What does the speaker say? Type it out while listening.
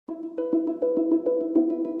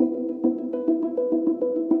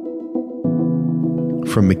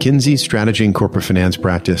From McKinsey's Strategy and Corporate Finance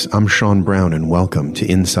practice, I'm Sean Brown, and welcome to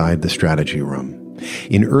Inside the Strategy Room.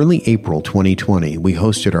 In early April 2020, we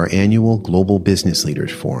hosted our annual Global Business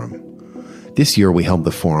Leaders Forum. This year, we held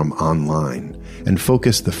the forum online and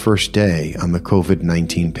focused the first day on the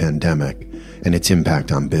COVID-19 pandemic and its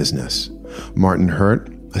impact on business. Martin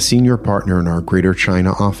Hurt, a senior partner in our Greater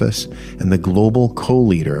China office and the global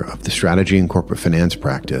co-leader of the Strategy and Corporate Finance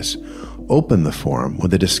practice, opened the forum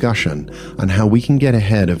with a discussion on how we can get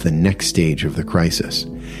ahead of the next stage of the crisis.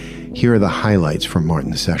 Here are the highlights from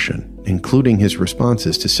Martin's session, including his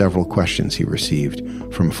responses to several questions he received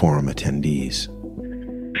from forum attendees.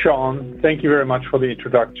 Sean, thank you very much for the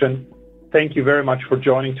introduction. Thank you very much for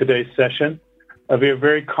joining today's session. We are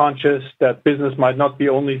very conscious that business might not be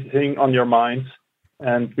the only thing on your minds,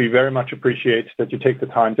 and we very much appreciate that you take the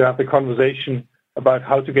time to have the conversation about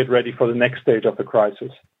how to get ready for the next stage of the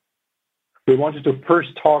crisis. We wanted to first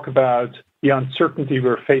talk about the uncertainty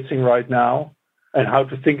we're facing right now and how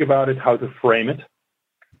to think about it, how to frame it.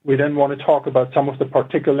 We then want to talk about some of the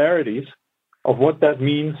particularities of what that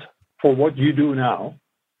means for what you do now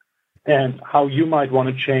and how you might want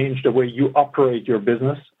to change the way you operate your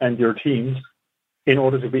business and your teams in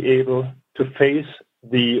order to be able to face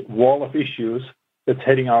the wall of issues that's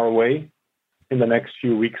heading our way in the next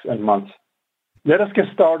few weeks and months. Let us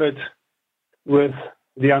get started with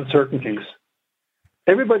the uncertainties.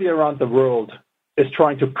 Everybody around the world is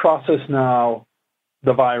trying to process now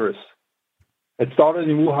the virus. It started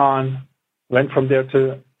in Wuhan, went from there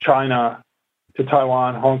to China, to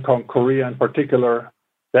Taiwan, Hong Kong, Korea in particular.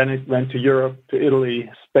 Then it went to Europe, to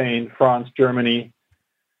Italy, Spain, France, Germany.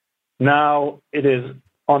 Now it is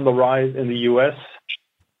on the rise in the US,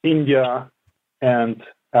 India, and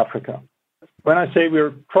Africa. When I say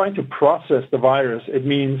we're trying to process the virus, it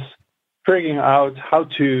means figuring out how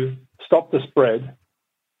to stop the spread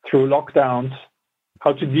through lockdowns,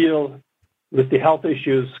 how to deal with the health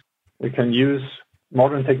issues. We can use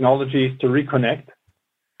modern technologies to reconnect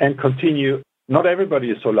and continue. Not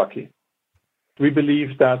everybody is so lucky. We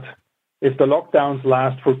believe that if the lockdowns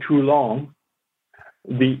last for too long,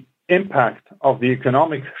 the impact of the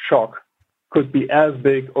economic shock could be as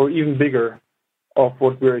big or even bigger of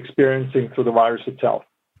what we're experiencing through the virus itself.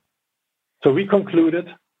 So we concluded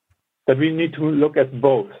that we need to look at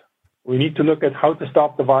both. We need to look at how to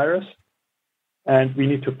stop the virus, and we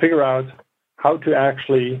need to figure out how to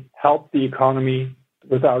actually help the economy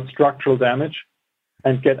without structural damage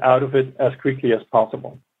and get out of it as quickly as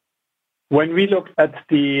possible. When we look at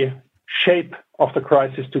the shape of the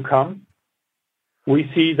crisis to come, we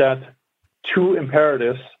see that two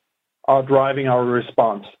imperatives are driving our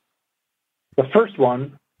response. The first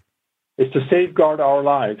one is to safeguard our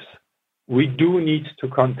lives. We do need to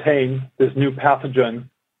contain this new pathogen.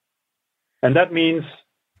 And that means,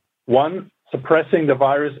 one, suppressing the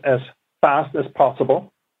virus as fast as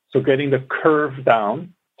possible, so getting the curve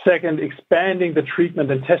down. Second, expanding the treatment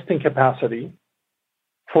and testing capacity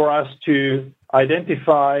for us to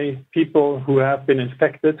identify people who have been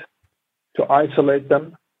infected, to isolate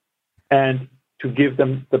them, and to give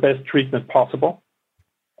them the best treatment possible.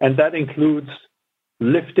 And that includes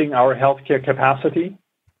lifting our healthcare capacity.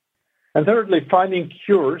 And thirdly, finding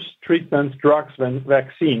cures, treatments, drugs, and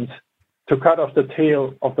vaccines to cut off the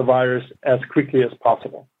tail of the virus as quickly as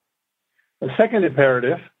possible. The second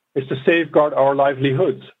imperative is to safeguard our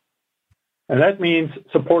livelihoods. And that means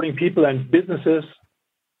supporting people and businesses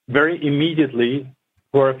very immediately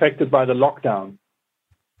who are affected by the lockdown.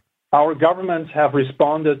 Our governments have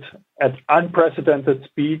responded at unprecedented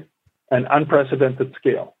speed and unprecedented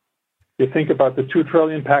scale. You think about the $2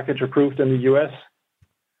 trillion package approved in the US,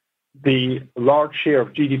 the large share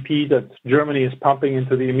of GDP that Germany is pumping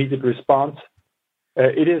into the immediate response.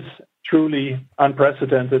 It is truly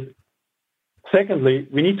unprecedented. Secondly,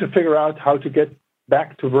 we need to figure out how to get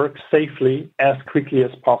back to work safely as quickly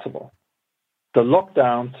as possible. The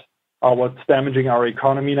lockdowns are what's damaging our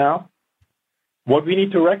economy now. What we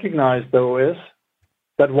need to recognize, though, is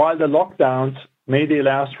that while the lockdowns may they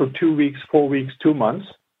last for 2 weeks, 4 weeks, 2 months,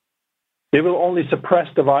 they will only suppress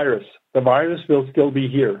the virus. The virus will still be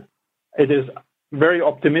here. It is very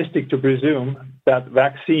optimistic to presume that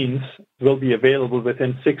vaccines will be available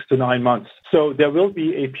within 6 to 9 months. So there will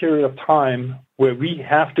be a period of time where we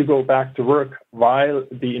have to go back to work while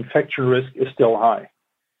the infection risk is still high.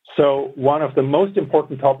 So one of the most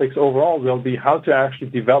important topics overall will be how to actually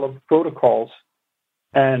develop protocols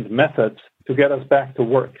and methods to get us back to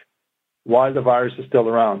work while the virus is still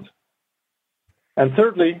around. And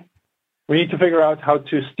thirdly, we need to figure out how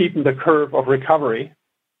to steepen the curve of recovery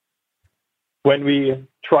when we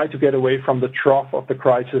try to get away from the trough of the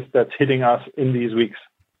crisis that's hitting us in these weeks.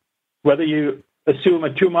 Whether you assume a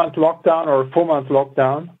 2-month lockdown or a 4-month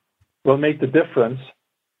lockdown will make the difference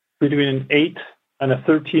between an 8 and a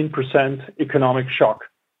 13% economic shock.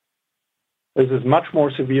 This is much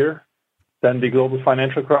more severe than the global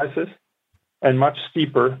financial crisis and much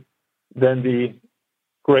steeper than the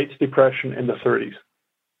Great Depression in the 30s.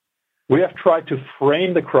 We have tried to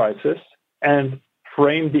frame the crisis and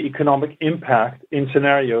frame the economic impact in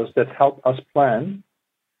scenarios that help us plan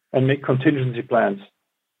and make contingency plans.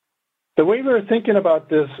 The way we're thinking about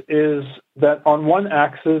this is that on one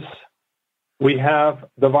axis, we have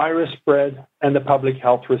the virus spread and the public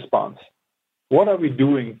health response. What are we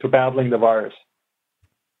doing to battling the virus?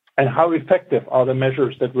 And how effective are the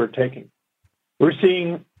measures that we're taking? We're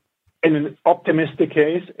seeing, in an optimistic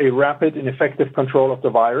case, a rapid and effective control of the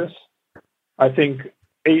virus. I think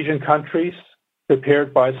Asian countries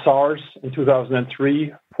prepared by SARS in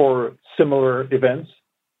 2003 for similar events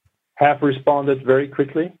have responded very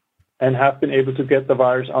quickly and have been able to get the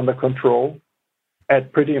virus under control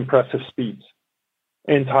at pretty impressive speeds.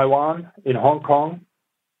 In Taiwan, in Hong Kong,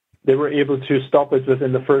 they were able to stop it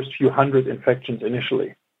within the first few hundred infections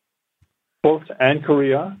initially. Both and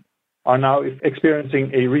Korea are now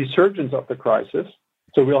experiencing a resurgence of the crisis,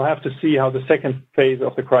 so we'll have to see how the second phase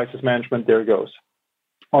of the crisis management there goes.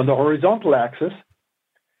 On the horizontal axis,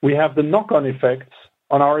 we have the knock-on effects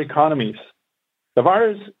on our economies. The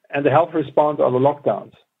virus and the health response are the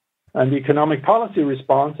lockdowns, and the economic policy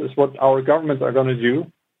response is what our governments are going to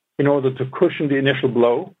do in order to cushion the initial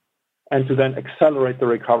blow and to then accelerate the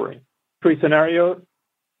recovery. Pre-scenario,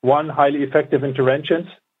 one, highly effective interventions.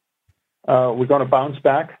 We're going to bounce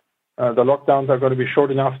back. The lockdowns are going to be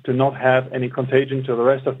short enough to not have any contagion to the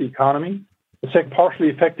rest of the economy. The second, partially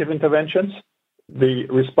effective interventions. The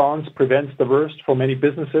response prevents the worst for many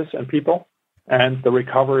businesses and people, and the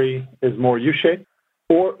recovery is more U-shaped.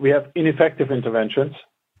 Or we have ineffective interventions,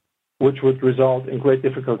 which would result in great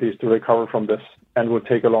difficulties to recover from this and would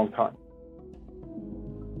take a long time.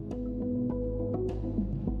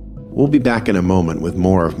 We'll be back in a moment with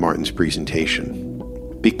more of Martin's presentation.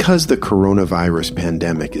 Because the coronavirus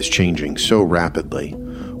pandemic is changing so rapidly,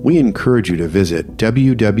 we encourage you to visit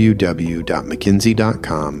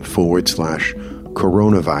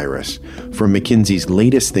www.mckinsey.com/coronavirus for McKinsey's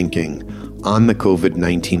latest thinking on the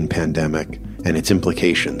COVID-19 pandemic and its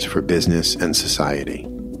implications for business and society.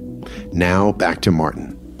 Now, back to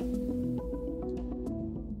Martin.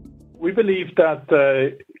 We believe that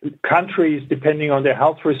countries, depending on their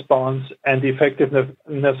health response and the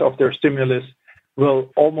effectiveness of their stimulus,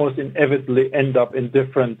 will almost inevitably end up in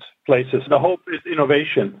different places. The hope is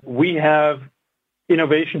innovation. We have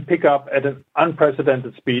innovation pick up at an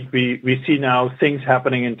unprecedented speed. We see now things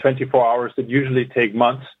happening in 24 hours that usually take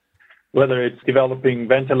months, whether it's developing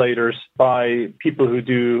ventilators by people who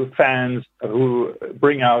do fans, who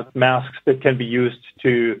bring out masks that can be used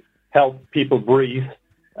to help people breathe,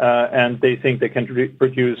 and they think they can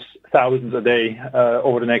produce thousands a day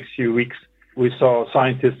over the next few weeks. We saw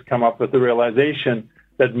scientists come up with the realization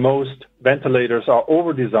that most ventilators are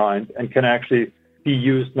over-designed and can actually be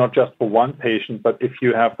used not just for one patient, but if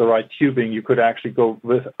you have the right tubing, you could actually go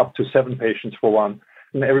with up to 7 patients for one.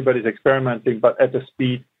 And everybody's experimenting, but at a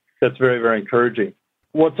speed that's very, very encouraging.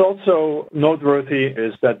 What's also noteworthy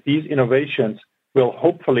is that these innovations will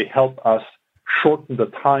hopefully help us shorten the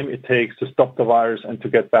time it takes to stop the virus and to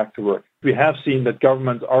get back to work. We have seen that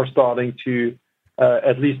governments are starting to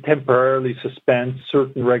at least temporarily suspend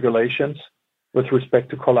certain regulations with respect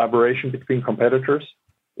to collaboration between competitors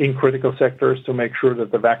in critical sectors to make sure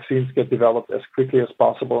that the vaccines get developed as quickly as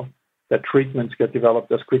possible, that treatments get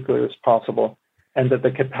developed as quickly as possible, and that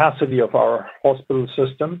the capacity of our hospital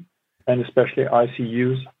system, and especially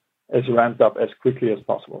ICUs, is ramped up as quickly as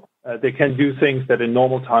possible. They can do things that in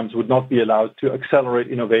normal times would not be allowed to accelerate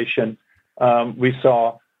innovation. We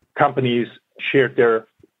saw companies shared their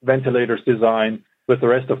ventilators design with the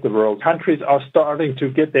rest of the world. Countries are starting to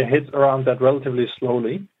get their heads around that relatively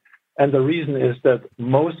slowly. And the reason is that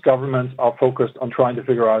most governments are focused on trying to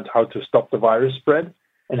figure out how to stop the virus spread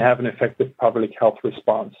and have an effective public health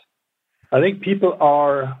response. I think people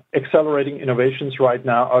are accelerating innovations right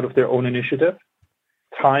now out of their own initiative.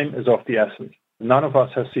 Time is of the essence. None of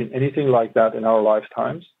us has seen anything like that in our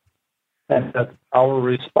lifetimes. And that our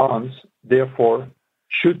response, therefore,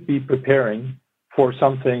 should be preparing for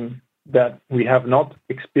something that we have not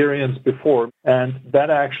experienced before. And that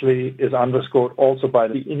actually is underscored also by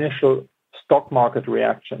the initial stock market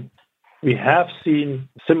reaction. We have seen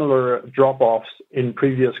similar drop-offs in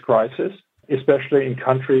previous crises, especially in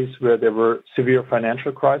countries where there were severe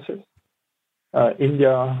financial crises.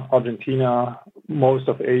 India, Argentina, most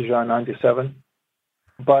of Asia in 97.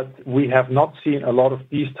 but we have not seen a lot of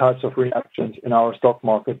these types of reactions in our stock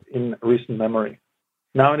market in recent memory.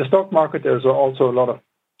 Now, in the stock market, there's also a lot of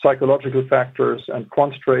psychological factors and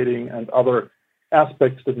quant trading and other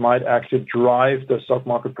aspects that might actually drive the stock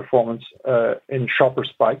market performance in sharper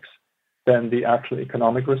spikes than the actual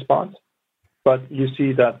economic response. But you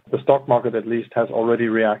see that the stock market at least has already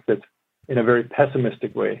reacted in a very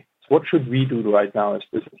pessimistic way. So what should we do right now as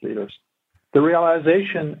business leaders? The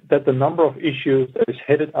realization that the number of issues that is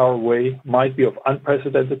headed our way might be of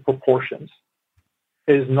unprecedented proportions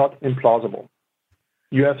is not implausible.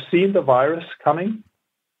 You have seen the virus coming.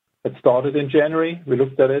 It started in January. We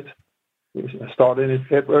looked at it. It started in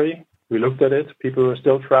February. We looked at it. People were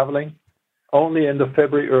still traveling. Only in the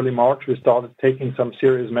February, early March, we started taking some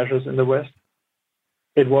serious measures in the West.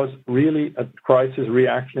 It was really a crisis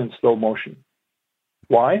reaction in slow motion.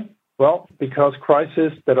 Why? Well, because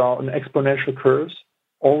crises that are on exponential curves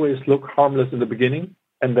always look harmless in the beginning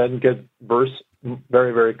and then get worse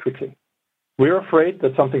very, very quickly. We're afraid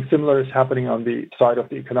that something similar is happening on the side of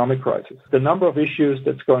the economic crisis. The number of issues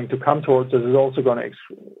that's going to come towards us is also going to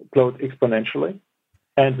explode exponentially,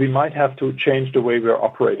 and we might have to change the way we're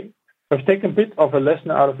operating. I've taken a bit of a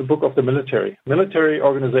lesson out of the book of the military. Military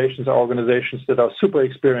organizations are organizations that are super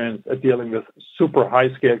experienced at dealing with super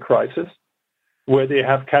high-scale crises, where they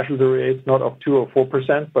have casualty rates not of 2 or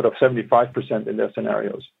 4%, but of 75% in their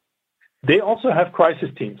scenarios. They also have crisis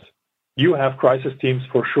teams. You have crisis teams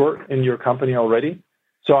for sure in your company already,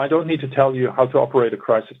 so I don't need to tell you how to operate a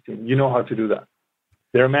crisis team. You know how to do that.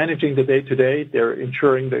 They're managing the day-to-day. They're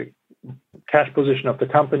ensuring the cash position of the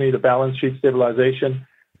company, the balance sheet stabilization.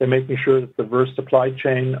 They're making sure that the diverse supply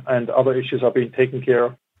chain and other issues are being taken care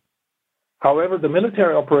of. However, the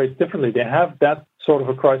military operates differently. They have that sort of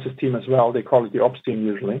a crisis team as well. They call it the ops team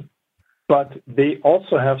usually. But they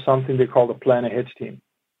also have something they call the plan ahead team.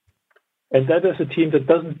 And that is a team that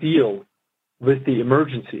doesn't deal with the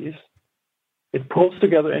emergencies. It pulls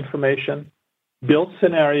together information, builds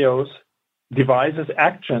scenarios, devises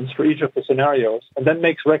actions for each of the scenarios, and then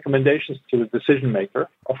makes recommendations to the decision maker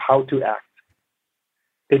of how to act.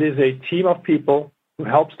 It is a team of people who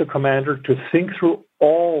helps the commander to think through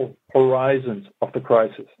all horizons of the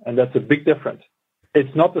crisis. And that's a big difference.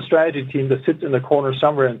 It's not the strategy team that sits in the corner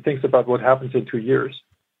somewhere and thinks about what happens in 2 years.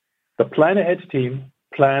 The plan ahead team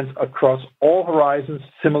plans across all horizons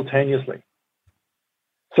simultaneously.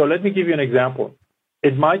 So let me give you an example.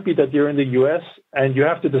 It might be that you're in the US and you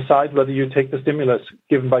have to decide whether you take the stimulus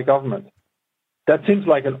given by government. That seems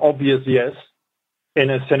like an obvious yes in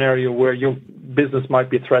a scenario where your business might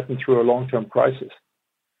be threatened through a long-term crisis.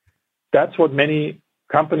 That's what many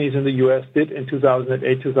companies in the US did in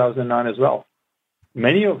 2008, 2009 as well.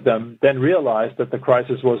 Many of them then realized that the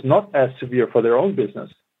crisis was not as severe for their own business,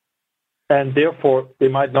 and therefore they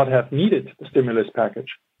might not have needed the stimulus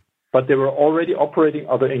package. But they were already operating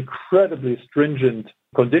under incredibly stringent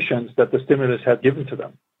conditions that the stimulus had given to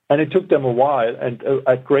them. And it took them a while and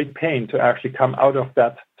at great pain to actually come out of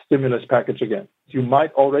that stimulus package again. You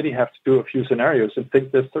might already have to do a few scenarios and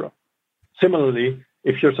think this through. Similarly,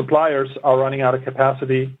 if your suppliers are running out of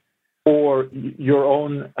capacity or your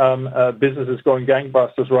own business is going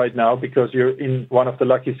gangbusters right now because you're in one of the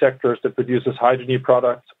lucky sectors that produces hygiene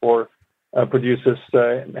products or produces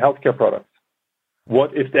healthcare products.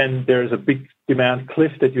 What if then there's a big demand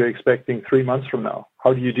cliff that you're expecting 3 months from now?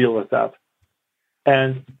 How do you deal with that?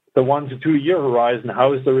 And the 1 to 2 year horizon,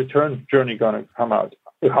 how is the return journey going to come out?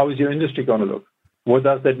 How is your industry going to look? What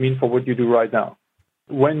does that mean for what you do right now?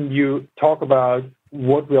 When you talk about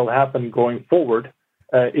what will happen going forward,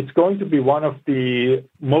 it's going to be one of the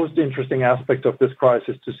most interesting aspects of this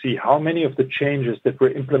crisis to see how many of the changes that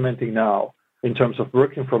we're implementing now in terms of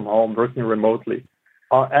working from home, working remotely,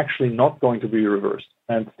 are actually not going to be reversed.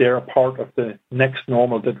 And they're a part of the next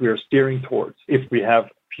normal that we are steering towards. If we have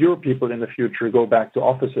fewer people in the future go back to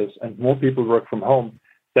offices and more people work from home,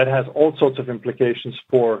 that has all sorts of implications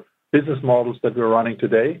for business models that we're running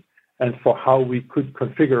today and for how we could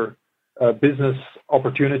configure business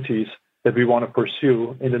opportunities that we want to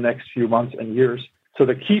pursue in the next few months and years. So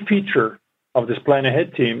the key feature of this plan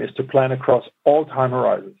ahead team is to plan across all time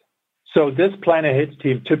horizons. So this plan ahead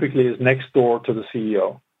team typically is next door to the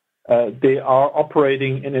CEO. They are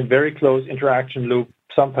operating in a very close interaction loop,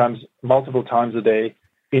 sometimes multiple times a day,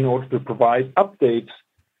 in order to provide updates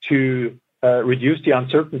to reduce the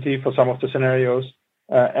uncertainty for some of the scenarios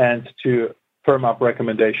and to firm up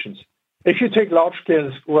recommendations. If you take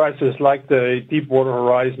large-scale crises like the Deepwater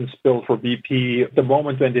Horizon spill for BP, the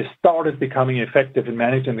moment when they started becoming effective in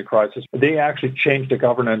managing the crisis, they actually changed the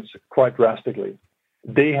governance quite drastically.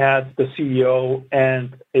 they had the CEO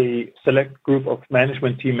and a select group of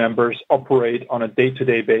management team members operate on a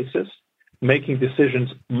day-to-day basis, making decisions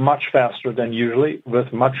much faster than usually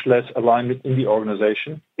with much less alignment in the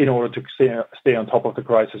organization in order to stay on top of the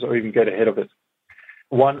crisis or even get ahead of it.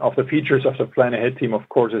 One of the features of the Plan Ahead team, of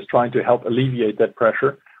course, is trying to help alleviate that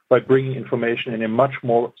pressure by bringing information in a much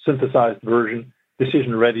more synthesized version,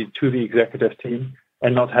 decision ready to the executive team,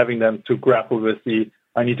 and not having them to grapple with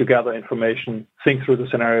I need to gather information, think through the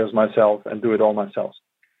scenarios myself, and do it all myself.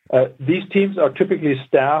 These teams are typically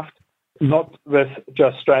staffed not with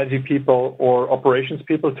just strategy people or operations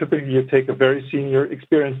people. Typically, you take a very senior,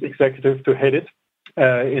 experienced executive to head it.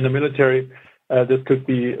 In the military, this could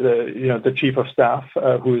be the chief of staff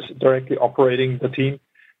who is directly operating the team.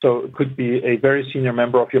 So it could be a very senior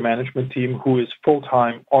member of your management team who is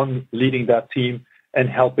full-time on leading that team and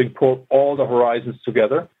helping pull all the horizons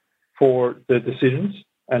together for the decisions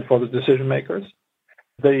and for the decision makers.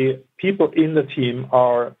 The people in the team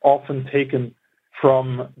are often taken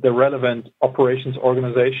from the relevant operations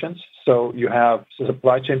organizations. So you have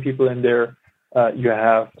supply chain people in there, you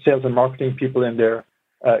have sales and marketing people in there,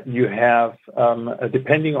 you have,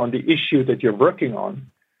 depending on the issue that you're working on,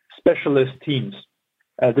 specialist teams.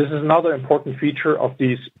 This is another important feature of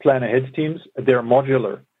these Plan Ahead teams. They're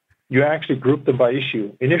modular. You actually group them by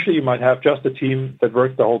issue. Initially, you might have just a team that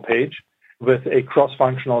worked the whole page with a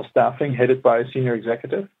cross-functional staffing headed by a senior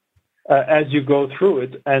executive. As you go through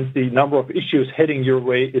it and the number of issues heading your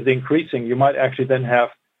way is increasing, you might actually then have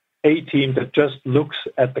a team that just looks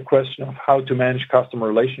at the question of how to manage customer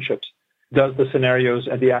relationships, does the scenarios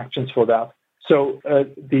and the actions for that. So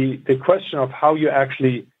the question of how you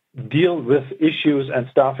actually deal with issues and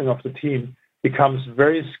staffing of the team becomes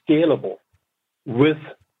very scalable with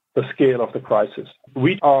the scale of the crisis.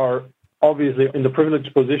 We are obviously in the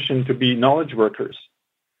privileged position to be knowledge workers,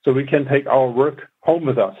 so we can take our work home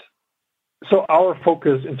with us. So our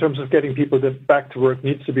focus in terms of getting people back to work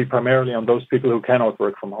needs to be primarily on those people who cannot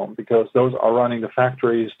work from home, because those are running the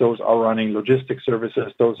factories, those are running logistics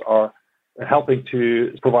services, those are helping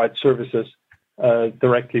to provide services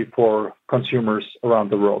directly for consumers around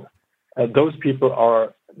the world. Those people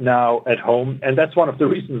are now at home, and that's one of the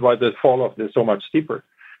reasons why the fall-off is so much steeper.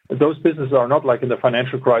 Those businesses are not like in the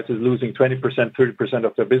financial crisis losing 20%, 30%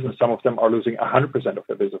 of their business. Some of them are losing 100% of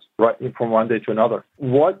their business right from one day to another.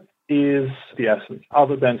 What is the essence,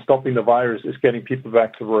 other than stopping the virus, is getting people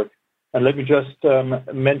back to work? And let me just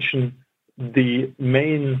mention the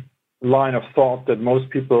main line of thought that most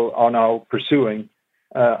people are now pursuing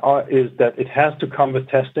is that it has to come with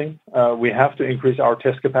testing. We have to increase our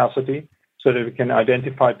test capacity so that we can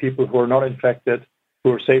identify people who are not infected,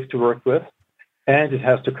 who are safe to work with. And it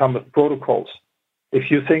has to come with protocols. If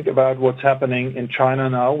you think about what's happening in China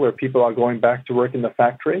now, where people are going back to work in the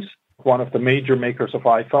factories, one of the major makers of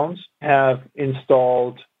iPhones have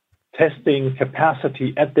installed testing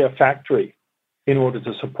capacity at their factory in order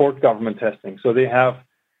to support government testing. So they have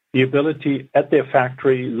the ability at their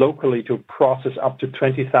factory locally to process up to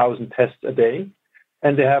 20,000 tests a day.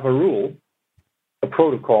 And they have a rule, a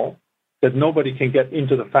protocol, that nobody can get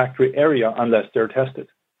into the factory area unless they're tested.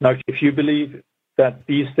 Now, if you believe that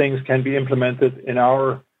these things can be implemented in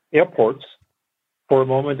our airports for a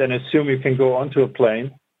moment and assume you can go onto a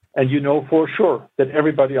plane and you know for sure that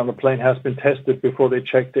everybody on the plane has been tested before they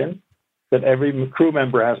checked in, that every crew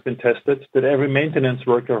member has been tested, that every maintenance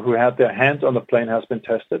worker who had their hands on the plane has been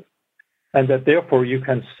tested, and that therefore you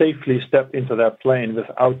can safely step into that plane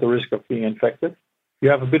without the risk of being infected, you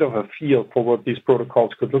have a bit of a feel for what these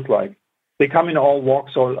protocols could look like. They come in all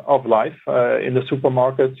walks of life. In the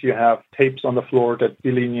supermarkets, you have tapes on the floor that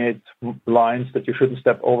delineate lines that you shouldn't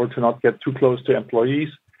step over to not get too close to employees.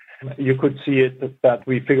 You could see it that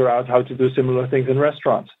we figure out how to do similar things in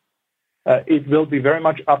restaurants. It will be very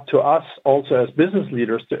much up to us also as business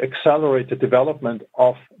leaders to accelerate the development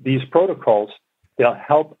of these protocols. They'll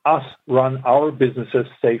help us run our businesses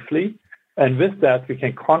safely. And with that, we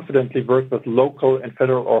can confidently work with local and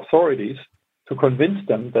federal authorities to convince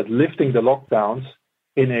them that lifting the lockdowns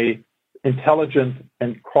in an intelligent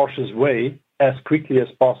and cautious way as quickly as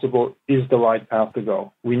possible is the right path to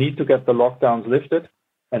go. We need to get the lockdowns lifted,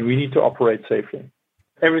 and we need to operate safely.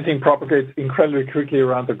 Everything propagates incredibly quickly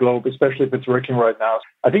around the globe, especially if it's working right now.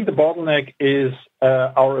 I think the bottleneck is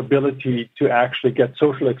our ability to actually get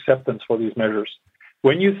social acceptance for these measures.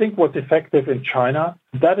 When you think what's effective in China,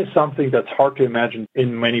 that is something that's hard to imagine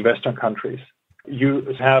in many Western countries.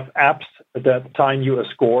 You have apps that assign you a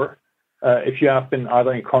score. If you have been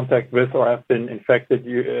either in contact with or have been infected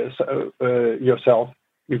yourself,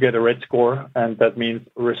 you get a red score, and that means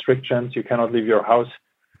restrictions. You cannot leave your house.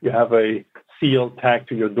 You have a seal tagged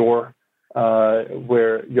to your door.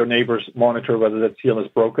 where your neighbors monitor whether that seal is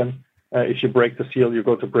broken. If you break the seal, you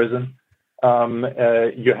go to prison.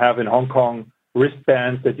 You have in Hong Kong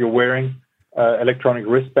wristbands that you're wearing, electronic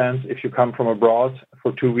wristbands if you come from abroad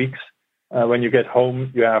for 2 weeks. When you get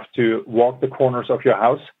home, you have to walk the corners of your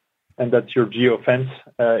house, and that's your geofence.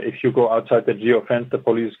 If you go outside the geofence, the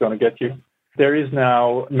police is going to get you. There is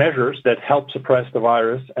now measures that help suppress the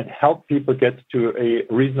virus and help people get to a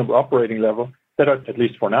reasonable operating level that are, at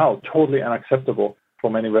least for now, totally unacceptable for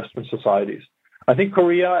many Western societies. I think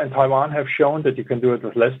Korea and Taiwan have shown that you can do it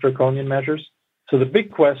with less draconian measures. So the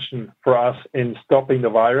big question for us in stopping the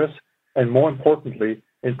virus, and more importantly,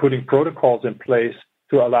 in putting protocols in place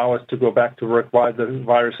to allow us to go back to work while the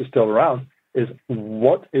virus is still around, is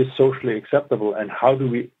what is socially acceptable and how do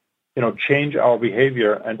we change our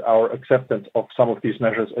behavior and our acceptance of some of these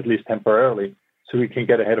measures, at least temporarily, so we can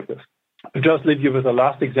get ahead of this. To just leave you with a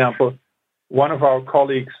last example, one of our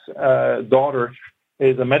colleagues' daughter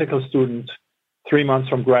is a medical student 3 months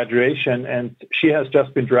from graduation, and she has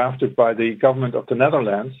just been drafted by the government of the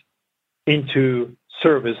Netherlands into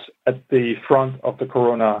service at the front of the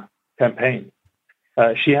Corona campaign.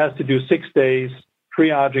 She has to do 6 days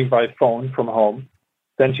triaging by phone from home.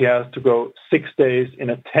 Then she has to go 6 days in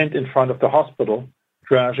a tent in front of the hospital,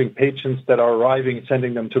 triaging patients that are arriving,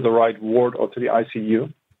 sending them to the right ward or to the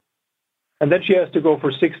ICU. And then she has to go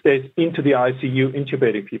for 6 days into the ICU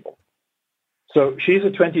intubating people. So she's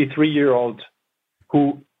a 23-year-old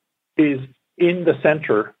who is in the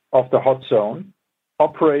center of the hot zone,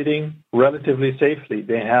 operating relatively safely.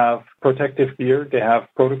 They have protective gear. They have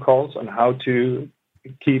protocols on how to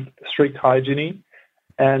keep strict hygiene.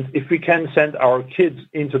 And if we can send our kids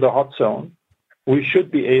into the hot zone, we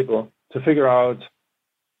should be able to figure out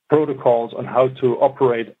protocols on how to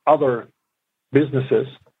operate other businesses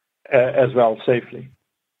as well safely.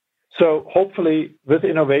 So hopefully with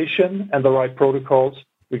innovation and the right protocols,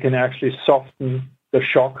 we can actually soften the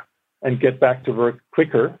shock and get back to work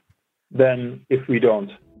quicker than if we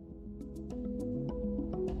don't.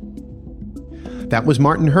 That was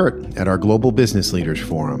Martin Hurt at our Global Business Leaders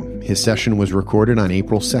Forum. His session was recorded on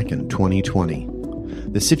April 2nd, 2020.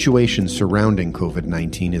 The situation surrounding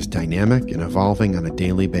COVID-19 is dynamic and evolving on a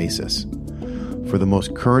daily basis. For the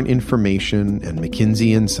most current information and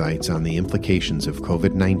McKinsey insights on the implications of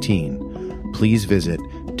COVID-19, please visit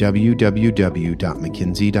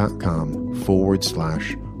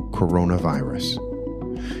www.mckinsey.com/coronavirus.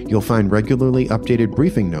 You'll find regularly updated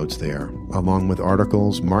briefing notes there, along with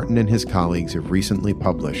articles Martin and his colleagues have recently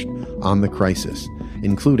published on the crisis,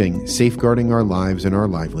 including Safeguarding Our Lives and Our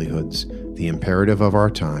Livelihoods, The Imperative of Our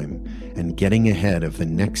Time, and Getting Ahead of the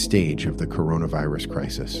Next Stage of the Coronavirus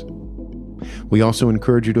Crisis. We also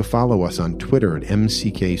encourage you to follow us on Twitter at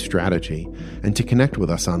MCK Strategy and to connect with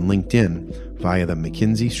us on LinkedIn via the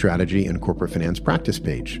McKinsey Strategy and Corporate Finance Practice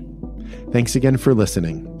page. Thanks again for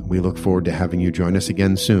listening. We look forward to having you join us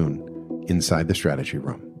again soon inside the Strategy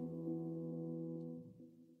Room.